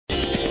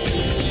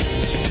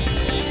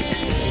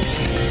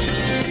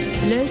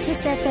Lotus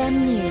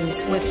FM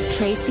News with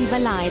Tracy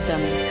Valaydham.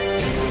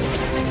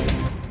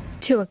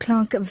 2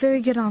 o'clock. Very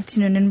good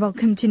afternoon and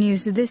welcome to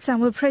news. This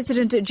hour,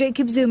 President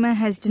Jacob Zuma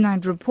has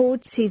denied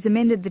reports. He's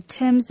amended the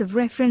terms of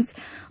reference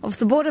of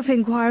the Board of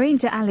Inquiry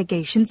into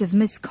allegations of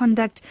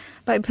misconduct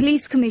by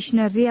Police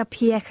Commissioner Ria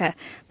Piecha.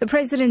 The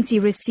presidency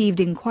received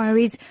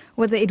inquiries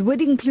whether it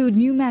would include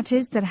new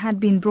matters that had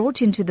been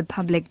brought into the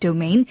public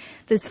domain.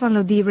 This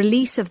followed the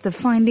release of the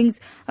findings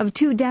of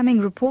 2 damning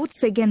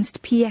reports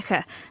against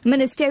Piecha. A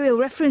ministerial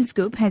reference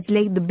group has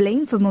laid the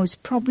blame for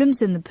most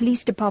problems in the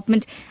police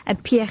department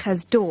at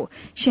Piecha's door.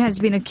 She has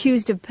been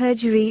accused of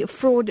perjury,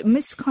 fraud,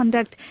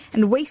 misconduct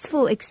and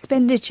wasteful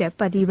expenditure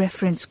by the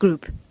reference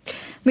group.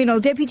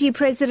 Meanwhile, Deputy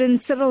President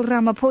Cyril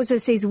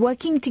Ramaphosa says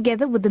working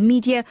together with the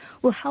media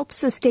will help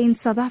sustain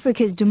South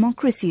Africa's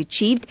democracy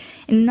achieved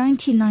in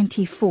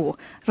 1994.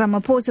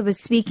 Ramaphosa was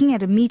speaking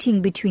at a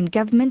meeting between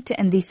government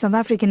and the South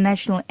African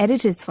National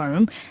Editors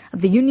Forum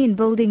at the Union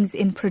Buildings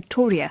in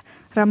Pretoria.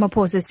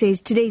 Ramaphosa says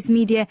today's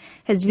media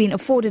has been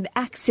afforded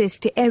access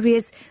to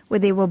areas where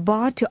they were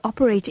barred to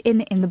operate in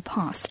the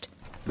past.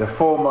 The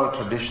formal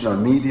traditional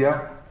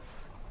media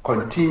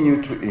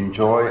continue to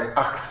enjoy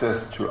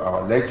access to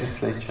our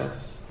legislatures,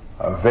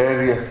 our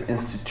various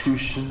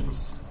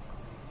institutions,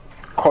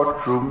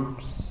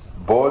 courtrooms,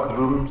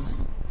 boardrooms,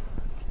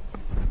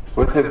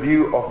 with a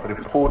view of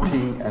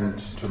reporting and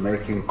to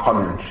making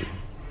commentary.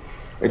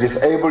 It is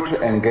able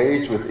to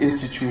engage with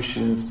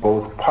institutions,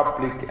 both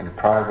public and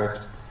private,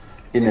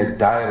 in a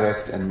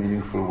direct and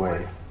meaningful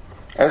way.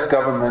 As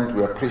government,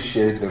 we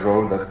appreciate the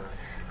role that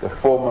the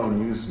formal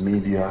news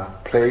media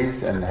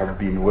plays and have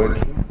been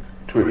working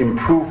to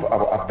improve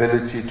our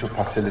ability to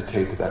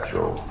facilitate that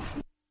role.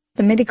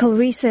 The Medical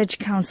Research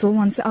Council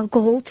wants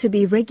alcohol to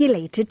be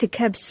regulated to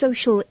curb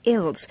social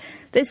ills.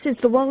 This is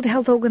the World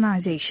Health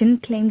Organization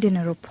claimed in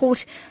a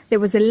report there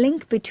was a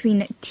link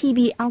between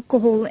TB,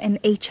 alcohol and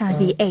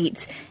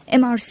HIV/AIDS.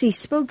 MRC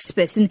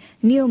spokesperson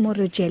Neil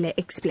Morojele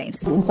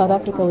explains. In South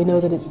Africa, we know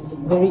that it's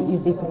very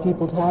easy for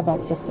people to have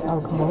access to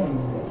alcohol.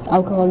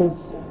 Alcohol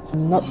is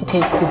not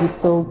supposed to be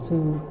sold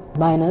to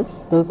minors,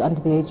 those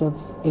under the age of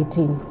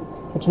 18.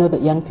 But you know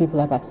that young people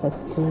have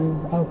access to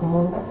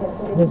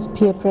alcohol. There's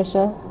peer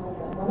pressure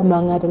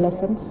among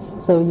adolescents.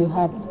 So you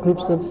have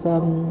groups of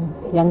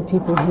young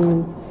people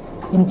who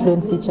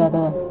influence each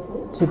other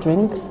to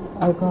drink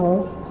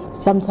alcohol.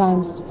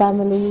 Sometimes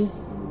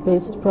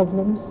family-based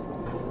problems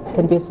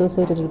can be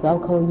associated with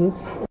alcohol use.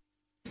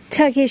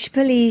 Turkish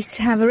police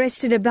have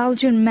arrested a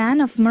Belgian man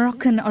of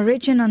Moroccan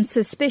origin on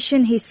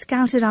suspicion he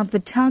scouted out the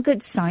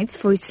target sites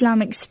for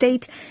Islamic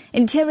State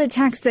in terror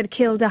attacks that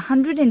killed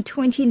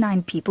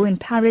 129 people in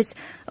Paris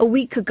a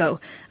week ago.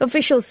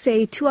 Officials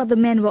say 2 other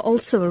men were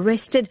also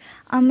arrested.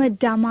 Ahmed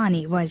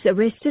Damani was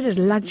arrested at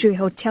a luxury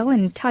hotel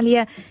in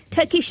Antalya.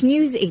 Turkish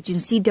news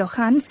agency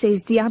Doğan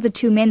says the other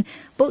 2 men,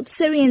 both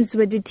Syrians,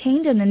 were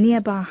detained on a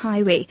nearby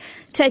highway.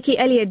 Turkey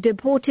earlier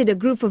deported a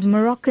group of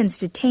Moroccans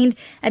detained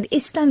at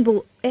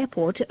Istanbul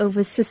airport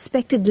over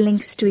suspected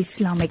links to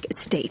Islamic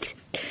State.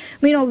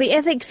 Meanwhile, the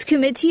Ethics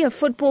Committee of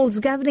football's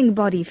governing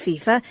body,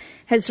 FIFA,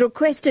 has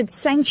requested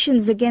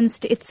sanctions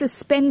against its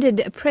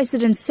suspended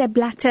President Sepp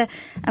Blatter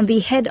and the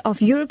head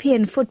of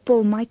European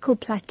football, Michel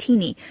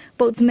Platini.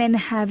 Both men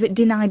have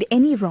denied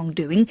any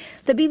wrongdoing.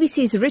 The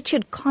BBC's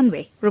Richard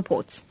Conway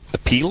reports.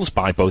 Appeals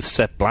by both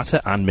Sepp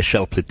Blatter and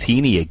Michel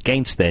Platini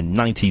against their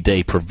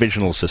 90-day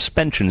provisional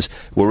suspensions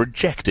were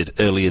rejected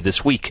earlier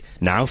this week.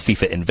 Now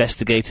FIFA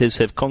investigators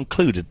have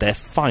concluded their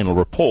final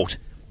report.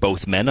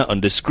 Both men are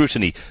under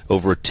scrutiny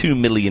over a $2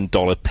 million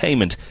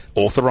payment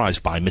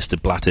authorised by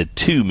Mr. Blatter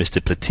to Mr.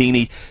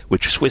 Platini,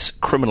 which Swiss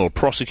criminal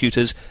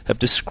prosecutors have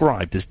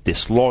described as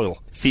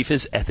disloyal.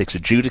 FIFA's ethics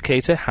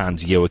adjudicator,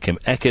 Hans-Joachim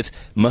Eckert,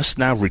 must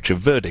now reach a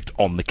verdict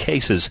on the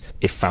cases.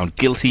 If found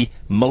guilty,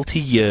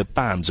 multi-year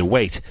bans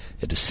await,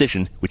 a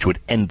decision which would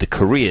end the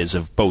careers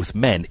of both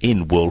men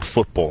in world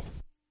football.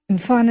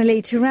 And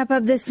finally, to wrap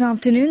up this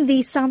afternoon,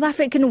 the South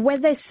African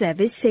Weather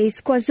Service says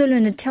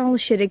KwaZulu-Natal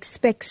should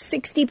expect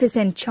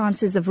 60%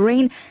 chances of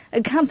rain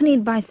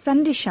accompanied by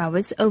thunder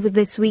showers over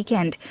this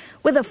weekend.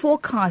 Weather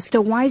forecaster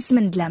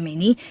Wiseman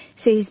Dlamini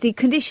says the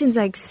conditions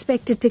are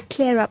expected to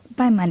clear up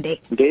by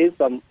Monday. There is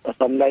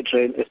some light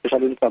rain,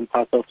 especially in some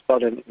parts of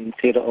southern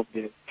interior of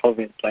the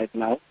province right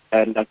now.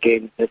 And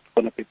again, it's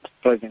going to be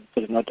spreading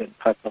to the northern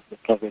parts of the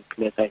province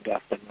later in the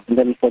afternoon. And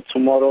then for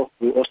tomorrow,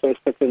 we're also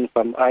expecting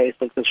some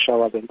isolated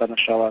showers and thunder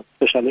showers,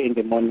 especially in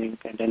the morning,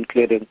 and then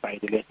clearing by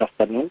the late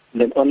afternoon.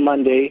 And then on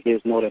Monday,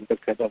 there's no rain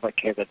expected over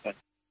KZN.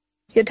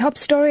 Your top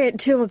story at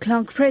 2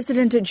 o'clock.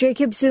 President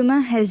Jacob Zuma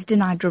has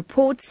denied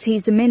reports.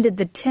 He's amended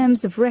the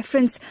terms of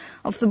reference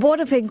of the Board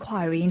of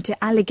Inquiry into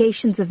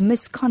allegations of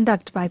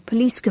misconduct by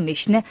Police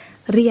Commissioner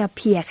Ria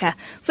Piecha.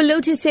 For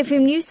Lotus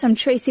FM News, I'm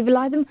Tracy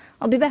Valaydham.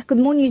 I'll be back with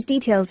more news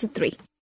details at 3.